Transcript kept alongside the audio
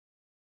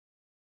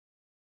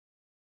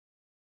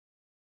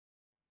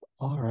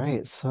All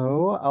right,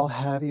 so I'll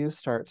have you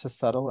start to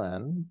settle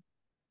in.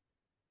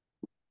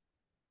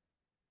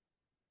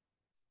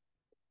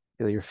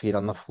 Feel your feet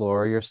on the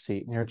floor, your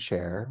seat, and your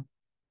chair.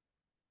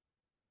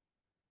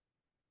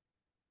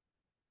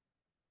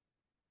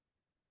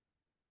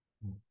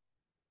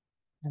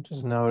 And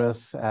just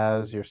notice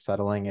as you're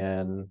settling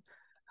in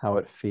how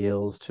it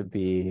feels to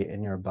be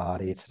in your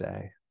body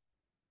today.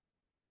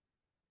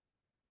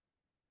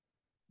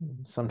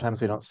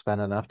 Sometimes we don't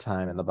spend enough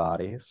time in the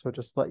body, so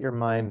just let your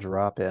mind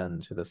drop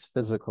into this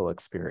physical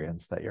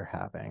experience that you're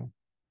having.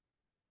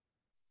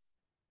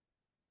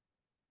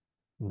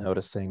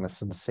 Noticing the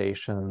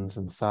sensations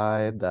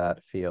inside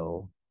that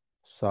feel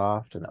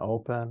soft and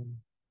open,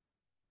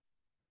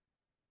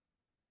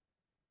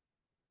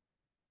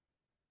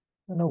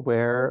 and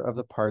aware of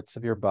the parts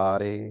of your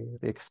body,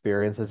 the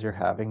experiences you're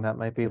having that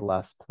might be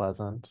less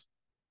pleasant.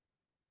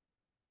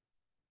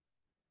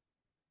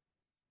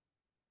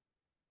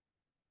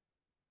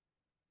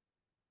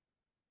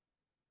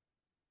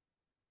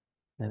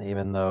 And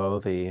even though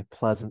the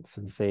pleasant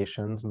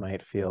sensations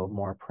might feel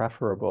more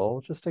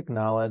preferable, just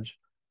acknowledge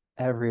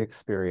every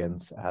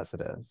experience as it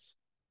is,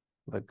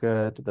 the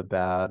good, the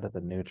bad, the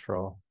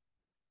neutral.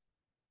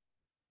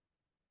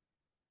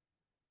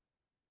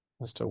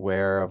 Just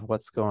aware of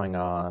what's going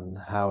on,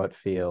 how it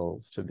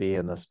feels to be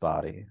in this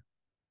body.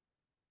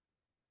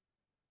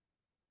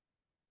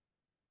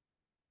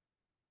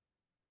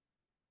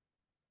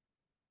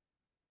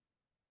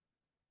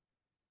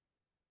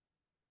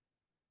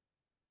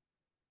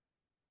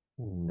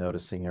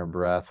 Noticing your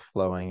breath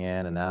flowing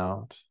in and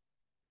out.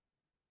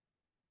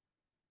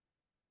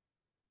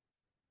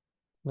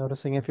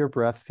 Noticing if your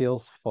breath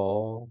feels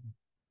full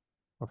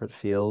or if it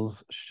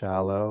feels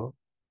shallow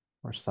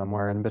or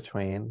somewhere in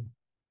between.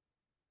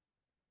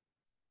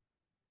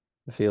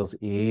 It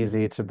feels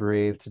easy to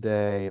breathe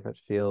today, if it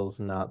feels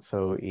not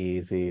so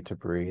easy to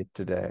breathe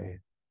today.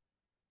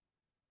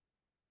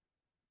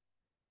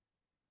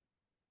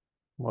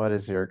 What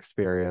is your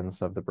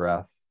experience of the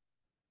breath?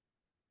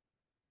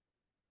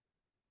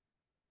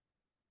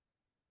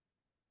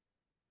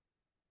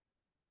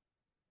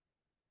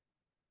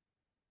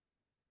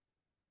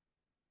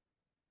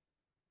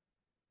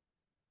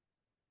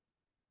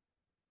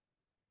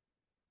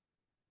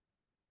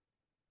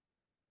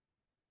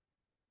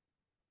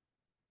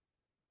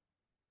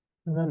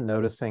 And then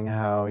noticing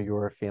how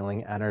you're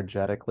feeling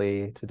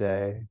energetically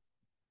today.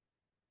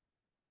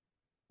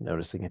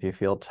 Noticing if you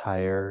feel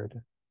tired,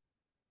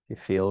 if you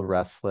feel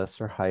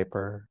restless or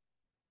hyper,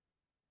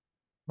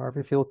 or if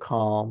you feel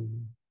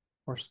calm,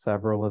 or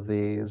several of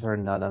these, or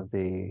none of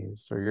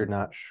these, or you're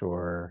not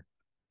sure.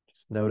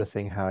 Just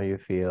noticing how you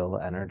feel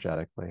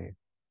energetically.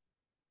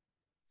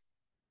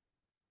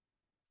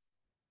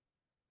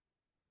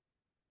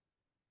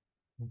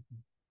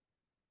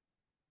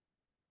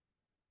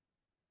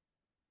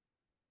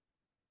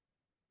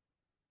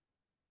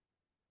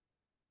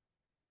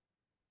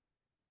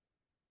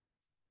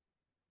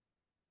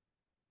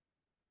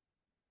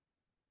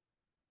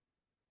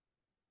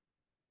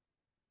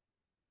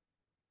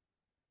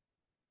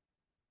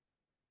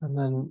 And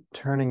then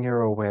turning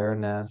your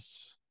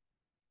awareness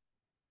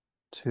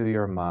to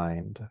your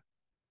mind.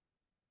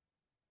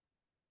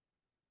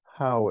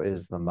 How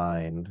is the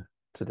mind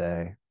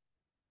today?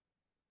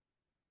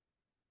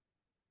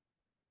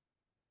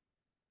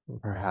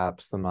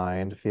 Perhaps the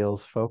mind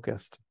feels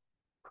focused,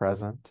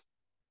 present,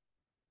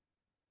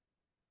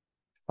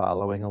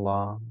 following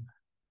along,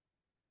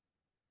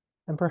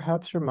 and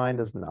perhaps your mind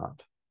is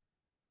not.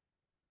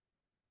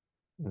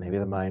 Maybe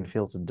the mind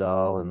feels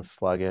dull and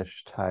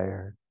sluggish,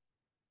 tired.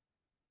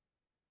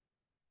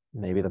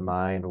 Maybe the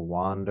mind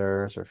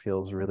wanders or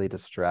feels really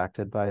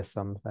distracted by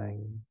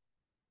something.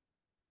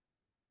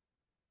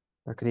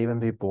 There could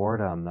even be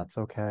boredom. That's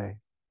okay.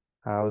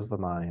 How's the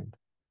mind?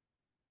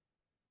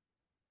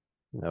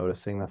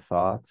 Noticing the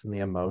thoughts and the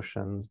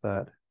emotions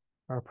that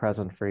are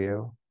present for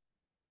you.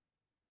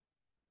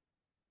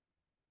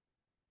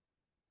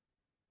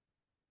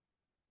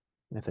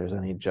 If there's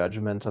any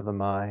judgment of the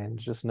mind,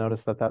 just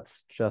notice that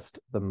that's just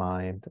the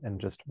mind and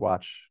just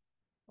watch,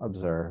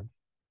 observe.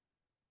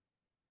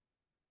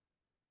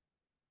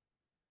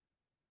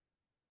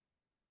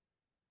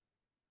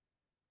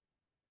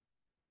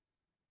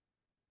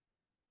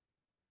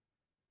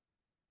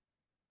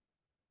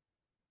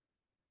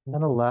 And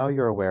then allow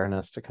your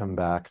awareness to come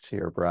back to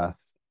your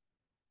breath,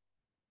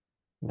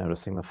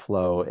 noticing the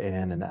flow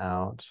in and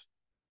out.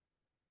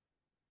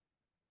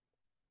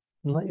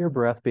 And let your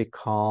breath be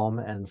calm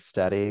and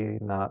steady,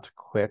 not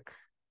quick.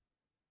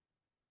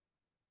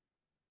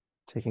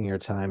 Taking your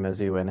time as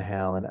you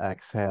inhale and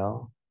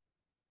exhale.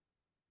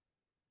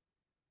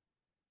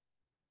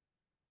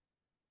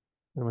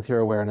 And with your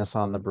awareness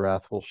on the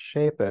breath, we'll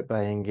shape it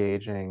by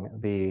engaging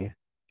the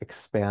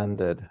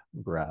expanded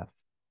breath.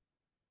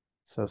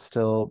 So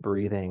still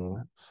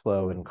breathing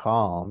slow and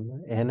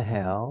calm.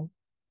 Inhale,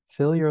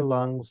 fill your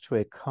lungs to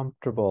a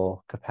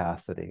comfortable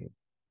capacity,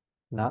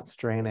 not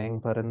straining,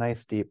 but a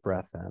nice deep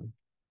breath in.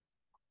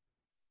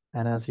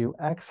 And as you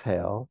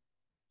exhale,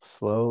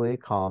 Slowly,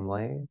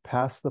 calmly,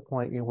 past the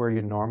point where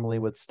you normally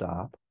would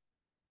stop,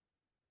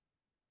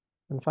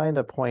 and find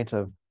a point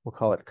of, we'll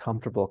call it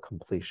comfortable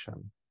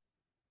completion.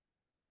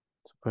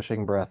 So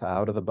pushing breath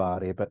out of the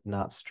body, but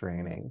not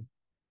straining.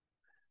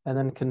 And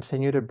then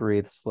continue to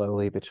breathe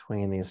slowly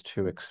between these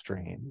two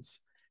extremes,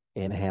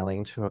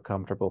 inhaling to a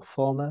comfortable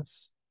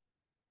fullness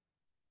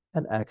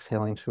and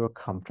exhaling to a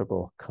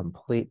comfortable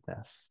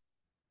completeness.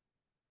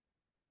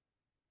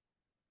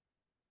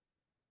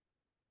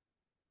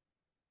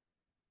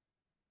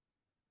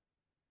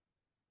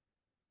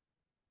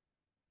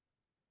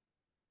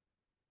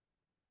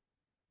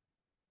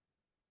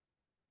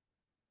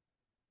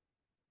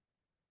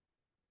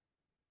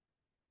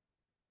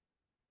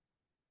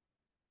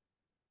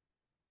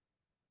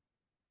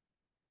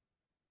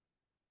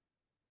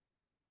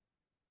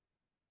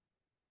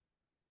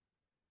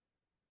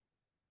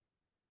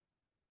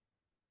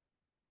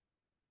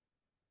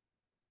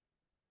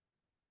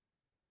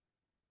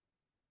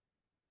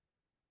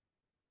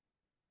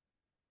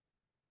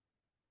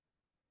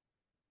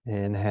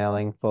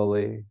 Inhaling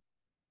fully,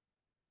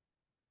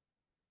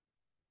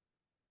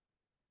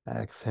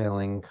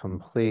 exhaling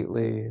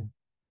completely,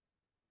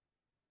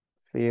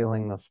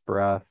 feeling this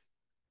breath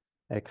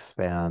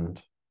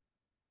expand.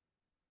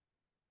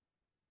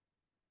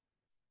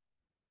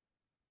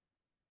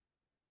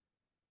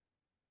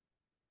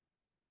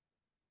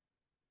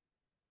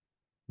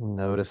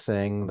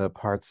 Noticing the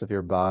parts of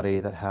your body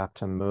that have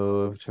to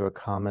move to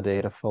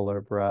accommodate a fuller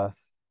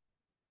breath,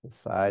 the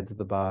sides of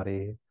the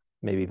body,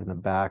 maybe even the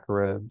back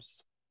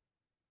ribs,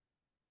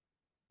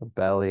 the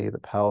belly, the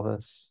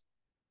pelvis,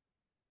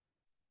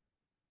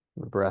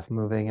 the breath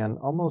moving in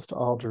almost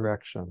all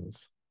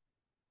directions.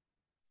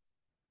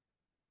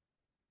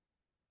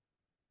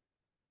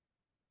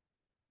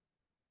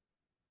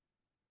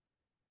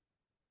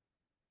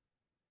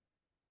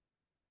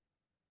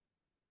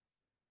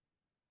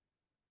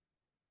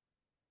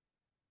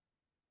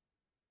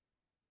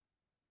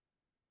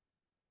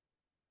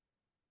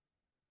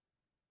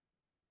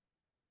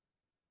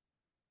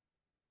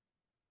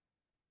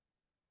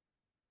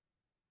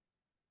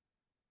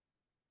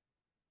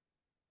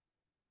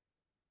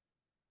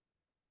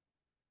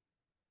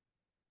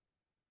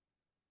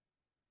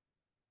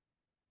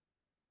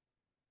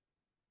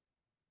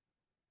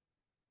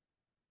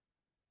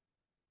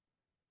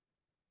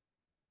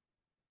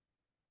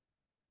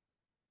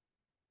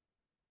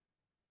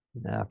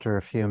 After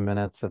a few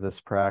minutes of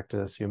this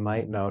practice, you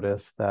might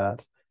notice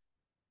that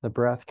the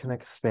breath can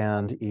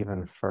expand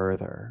even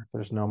further.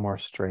 There's no more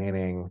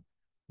straining,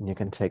 and you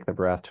can take the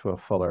breath to a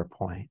fuller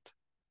point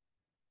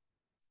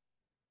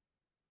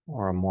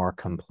or a more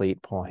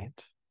complete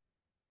point.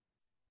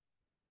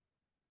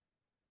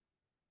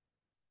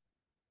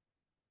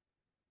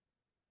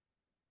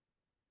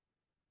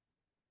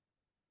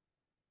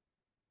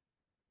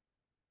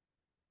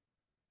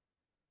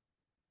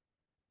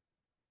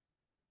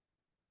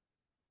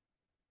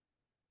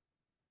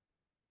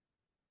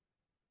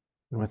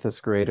 And with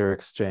this greater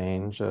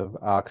exchange of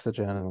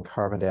oxygen and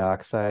carbon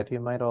dioxide,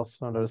 you might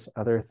also notice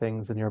other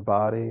things in your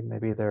body.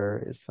 Maybe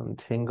there is some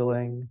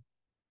tingling.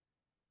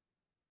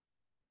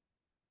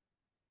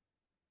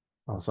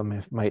 Also,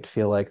 might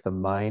feel like the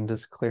mind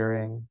is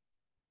clearing.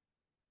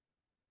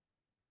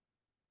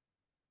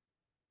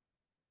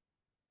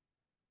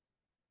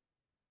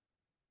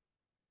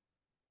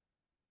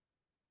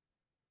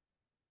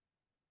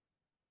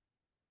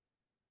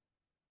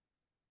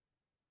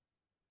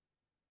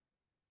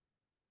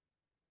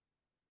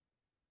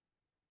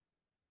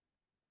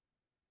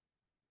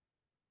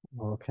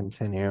 We'll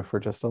continue for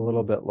just a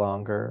little bit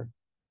longer,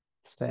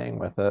 staying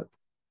with it.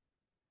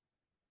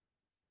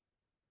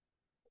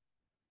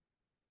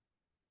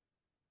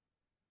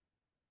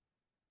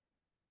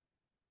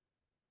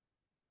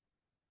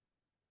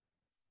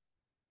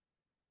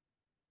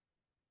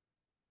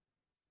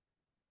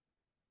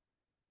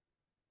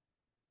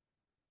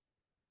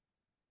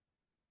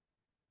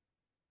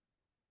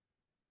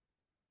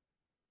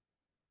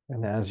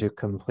 And as you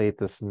complete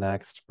this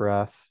next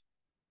breath,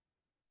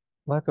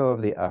 let go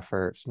of the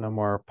effort. No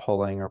more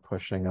pulling or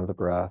pushing of the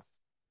breath,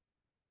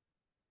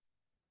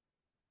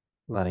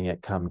 letting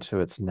it come to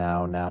its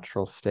now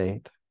natural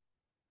state,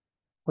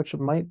 which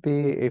might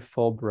be a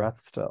full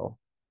breath still.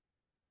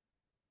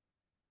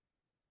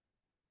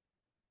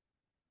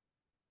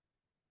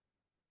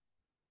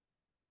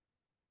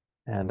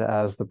 And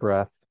as the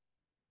breath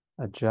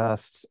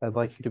adjusts, I'd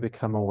like you to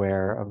become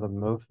aware of the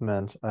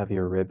movement of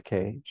your rib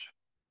cage.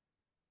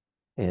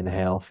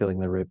 Inhale, feeling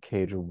the rib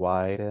cage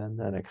widen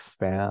and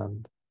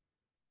expand.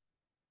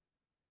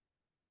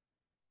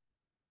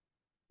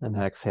 And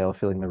exhale,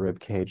 feeling the rib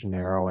cage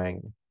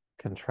narrowing,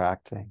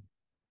 contracting.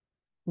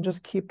 And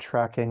just keep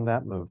tracking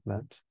that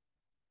movement.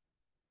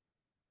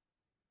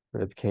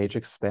 Rib cage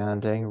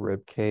expanding,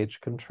 rib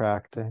cage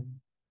contracting.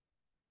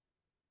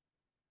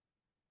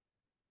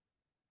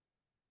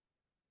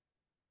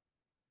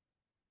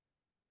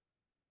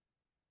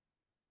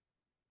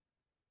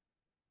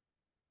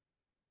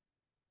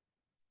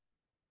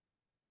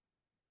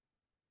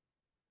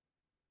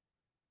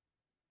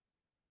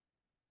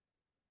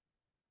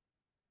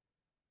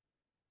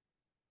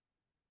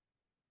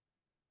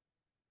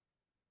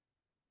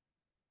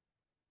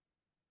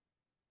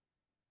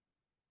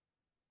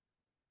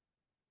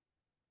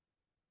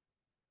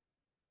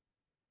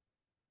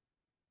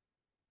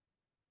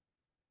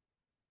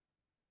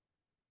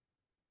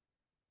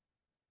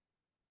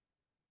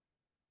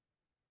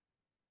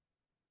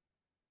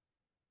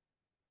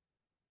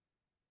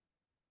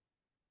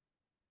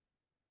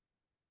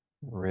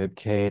 Rib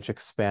cage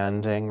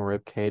expanding,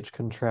 rib cage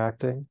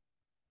contracting.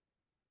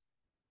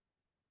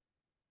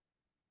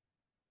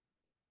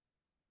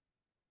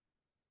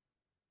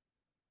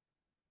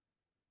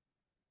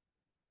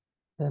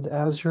 And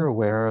as you're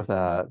aware of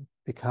that,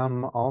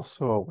 become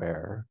also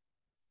aware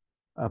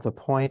of the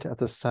point at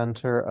the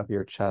center of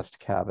your chest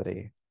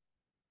cavity,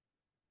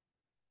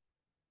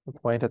 the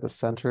point at the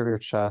center of your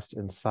chest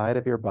inside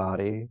of your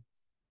body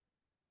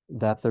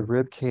that the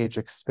rib cage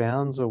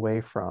expands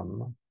away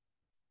from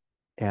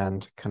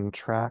and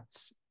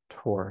contracts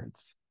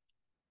towards.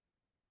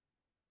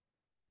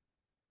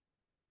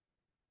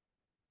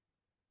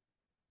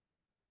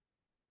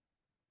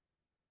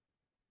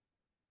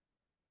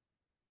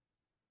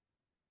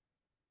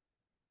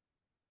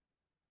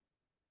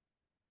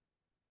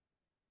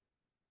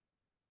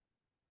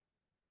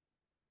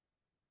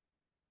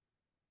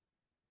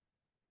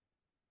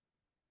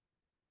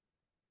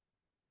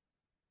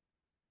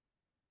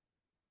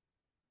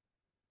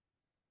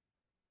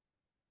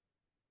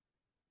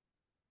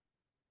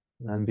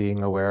 And then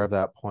being aware of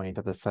that point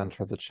at the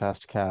center of the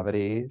chest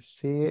cavity,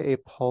 see a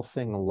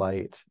pulsing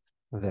light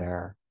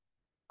there,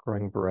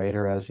 growing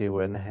brighter as you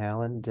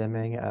inhale and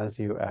dimming as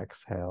you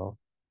exhale.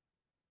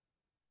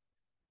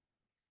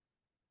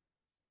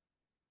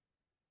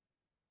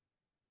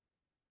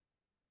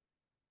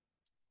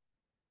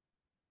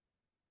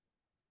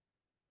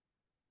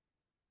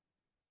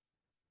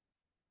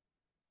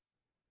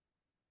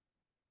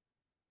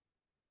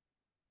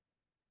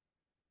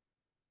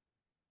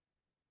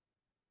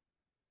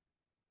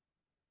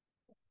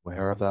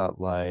 Aware of that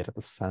light at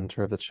the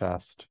center of the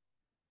chest.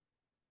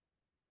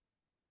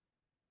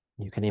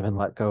 You can even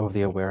let go of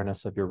the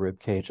awareness of your rib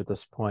cage at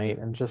this point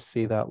and just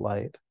see that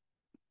light.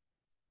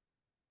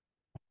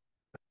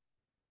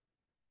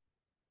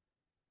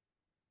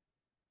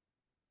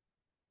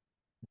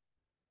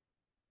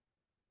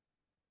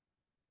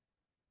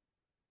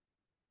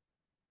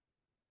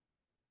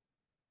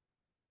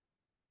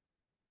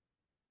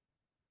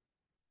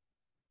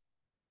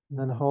 And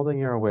then holding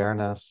your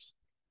awareness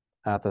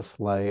at this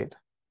light,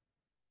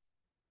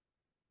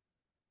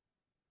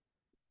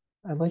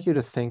 I'd like you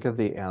to think of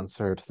the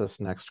answer to this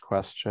next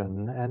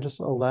question and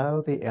just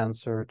allow the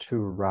answer to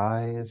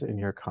rise in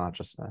your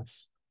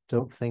consciousness.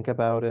 Don't think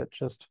about it,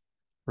 just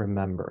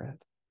remember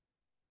it.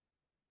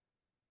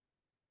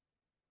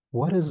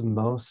 What is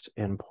most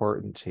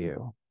important to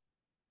you?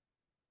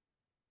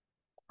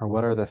 Or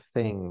what are the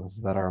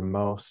things that are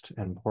most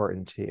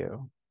important to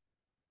you?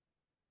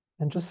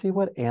 And just see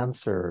what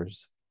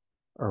answers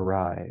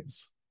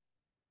arise.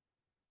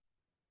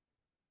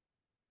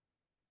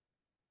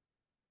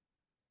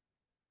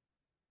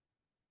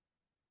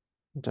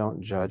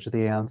 Don't judge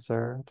the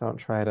answer. Don't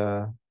try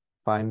to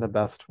find the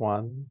best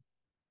one.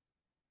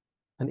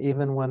 And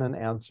even when an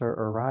answer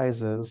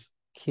arises,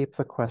 keep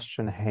the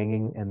question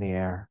hanging in the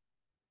air.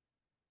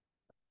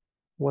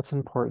 What's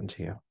important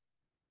to you?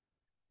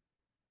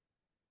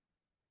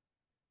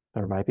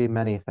 There might be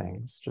many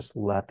things. Just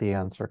let the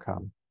answer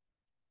come.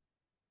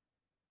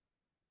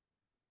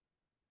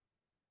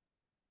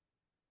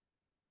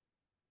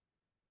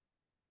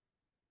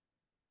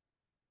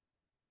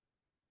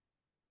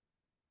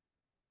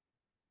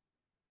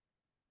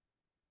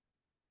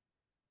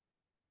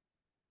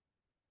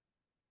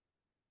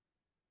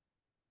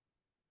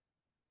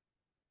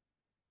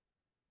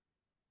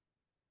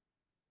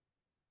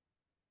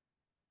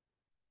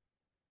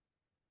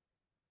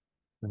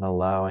 And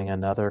allowing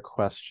another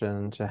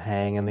question to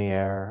hang in the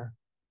air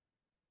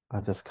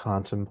of this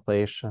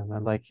contemplation,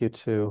 I'd like you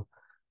to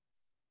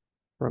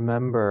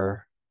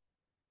remember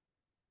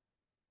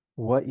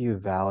what you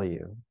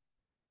value.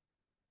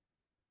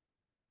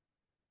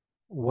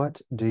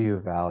 What do you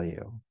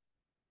value?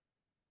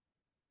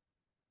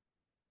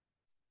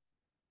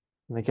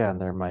 And again,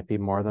 there might be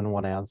more than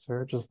one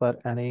answer. Just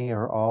let any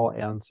or all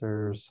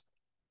answers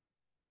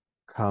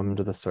come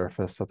to the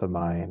surface of the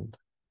mind,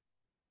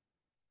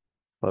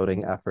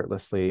 floating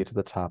effortlessly to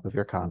the top of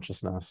your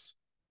consciousness.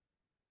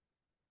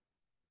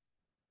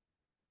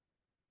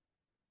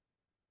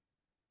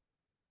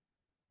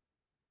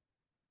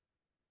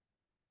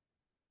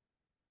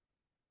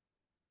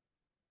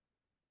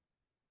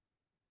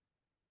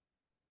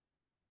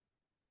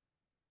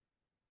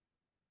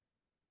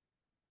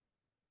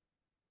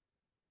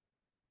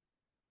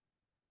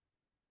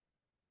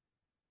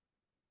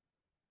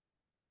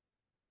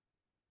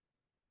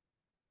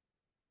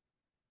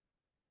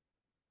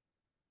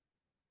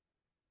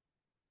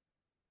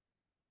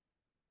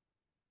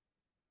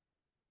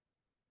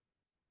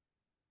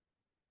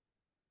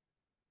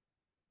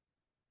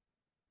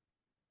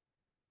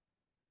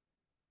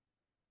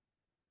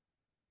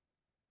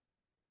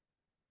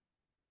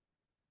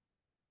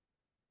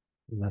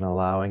 And then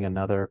allowing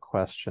another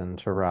question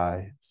to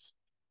rise.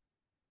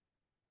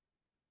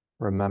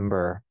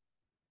 Remember,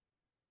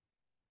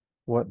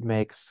 what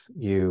makes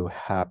you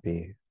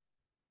happy?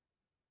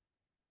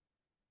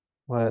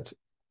 What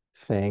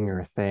thing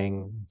or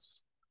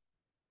things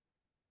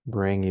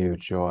bring you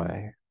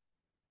joy?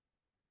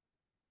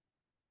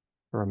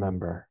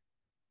 Remember,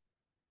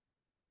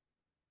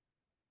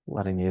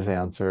 letting these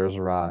answers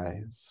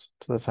rise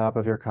to the top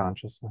of your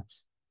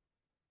consciousness.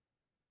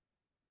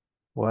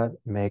 What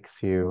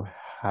makes you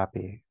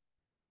happy?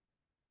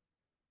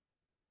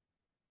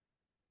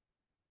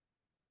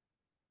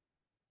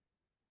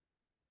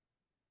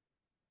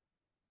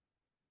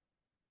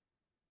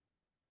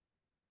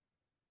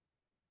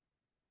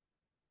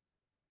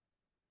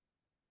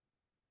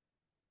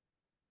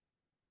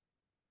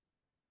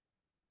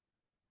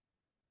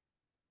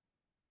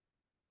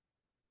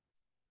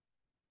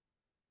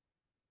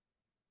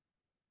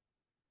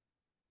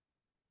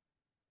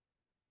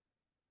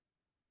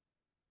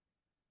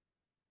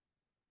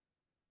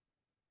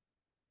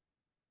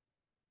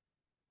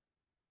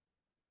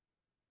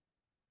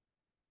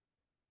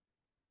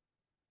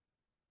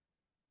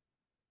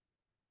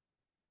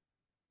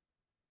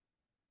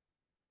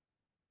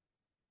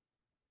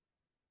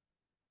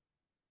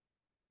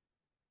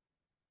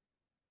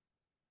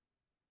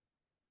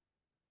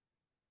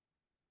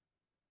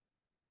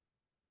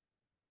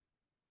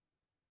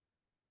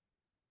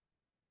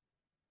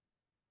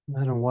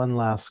 And then one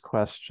last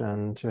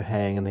question to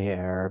hang in the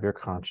air of your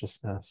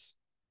consciousness.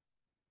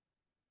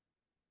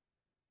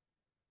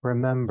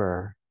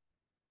 Remember,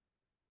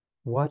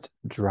 what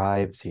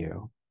drives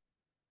you?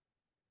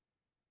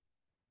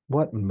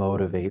 What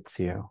motivates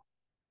you?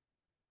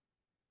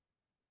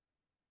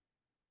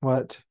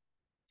 What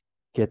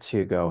gets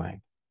you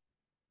going?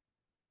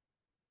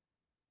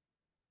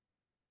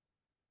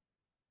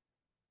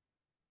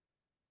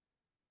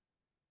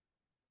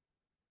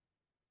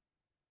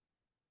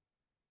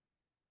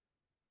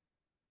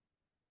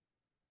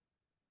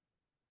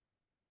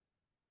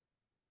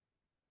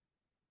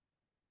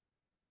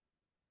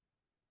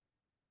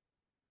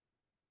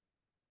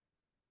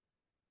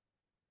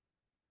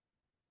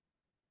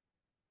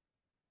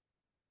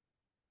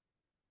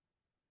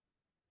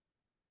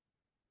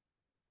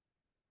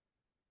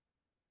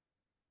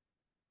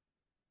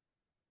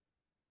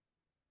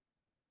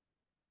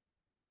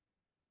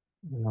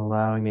 And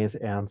allowing these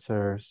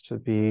answers to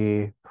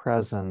be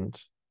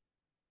present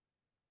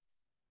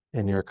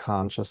in your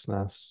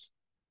consciousness,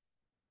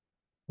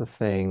 the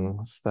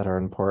things that are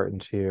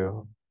important to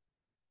you,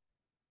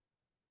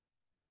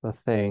 the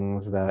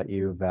things that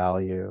you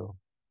value,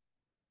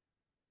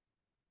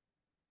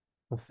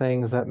 the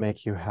things that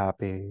make you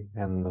happy,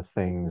 and the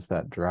things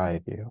that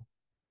drive you.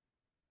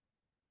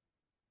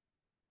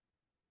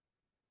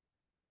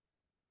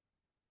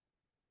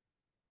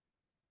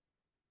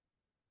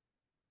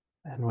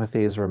 And with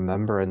these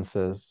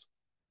remembrances,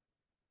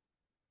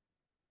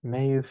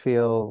 may you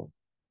feel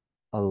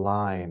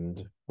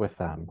aligned with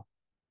them,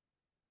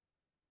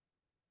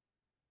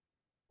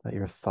 that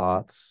your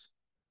thoughts,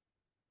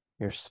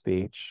 your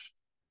speech,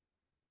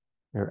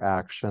 your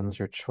actions,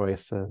 your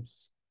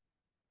choices,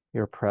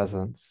 your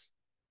presence,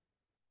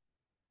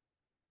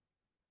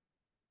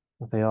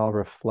 that they all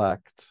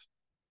reflect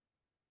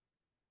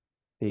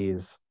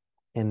these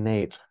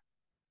innate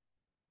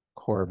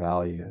core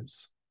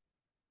values.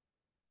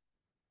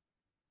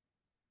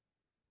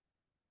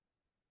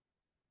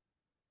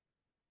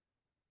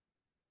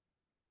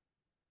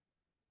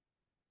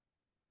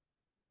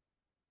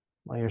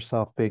 Let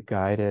yourself be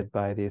guided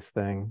by these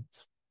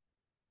things.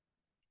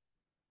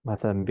 Let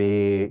them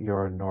be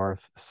your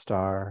North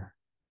Star.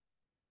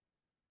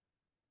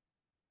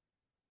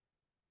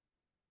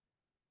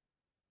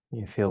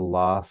 You feel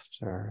lost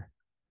or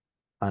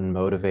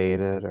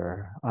unmotivated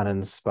or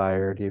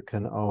uninspired, you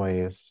can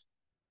always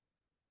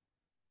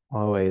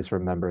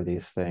remember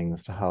these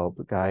things to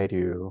help guide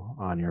you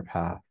on your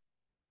path,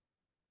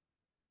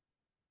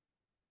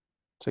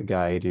 to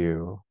guide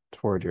you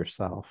toward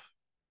yourself.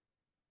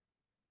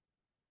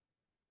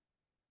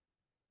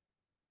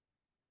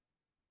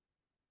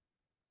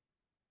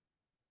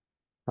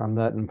 From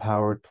that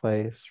empowered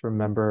place,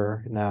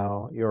 remember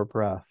now your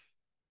breath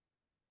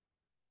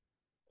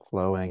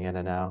flowing in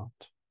and out.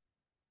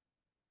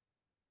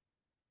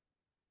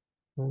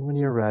 And when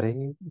you're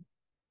ready,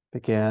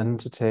 begin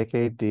to take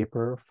a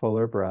deeper,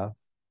 fuller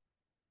breath.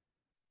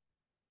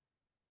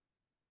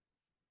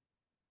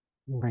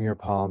 Bring your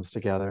palms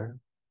together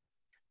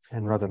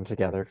and rub them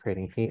together,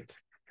 creating heat.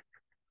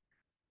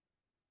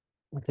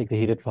 Take the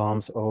heated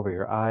palms over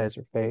your eyes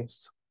or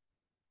face,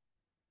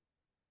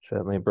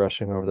 gently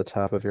brushing over the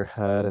top of your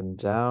head and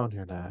down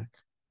your neck,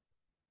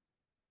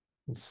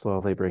 and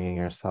slowly bringing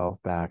yourself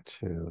back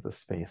to the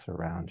space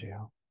around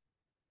you.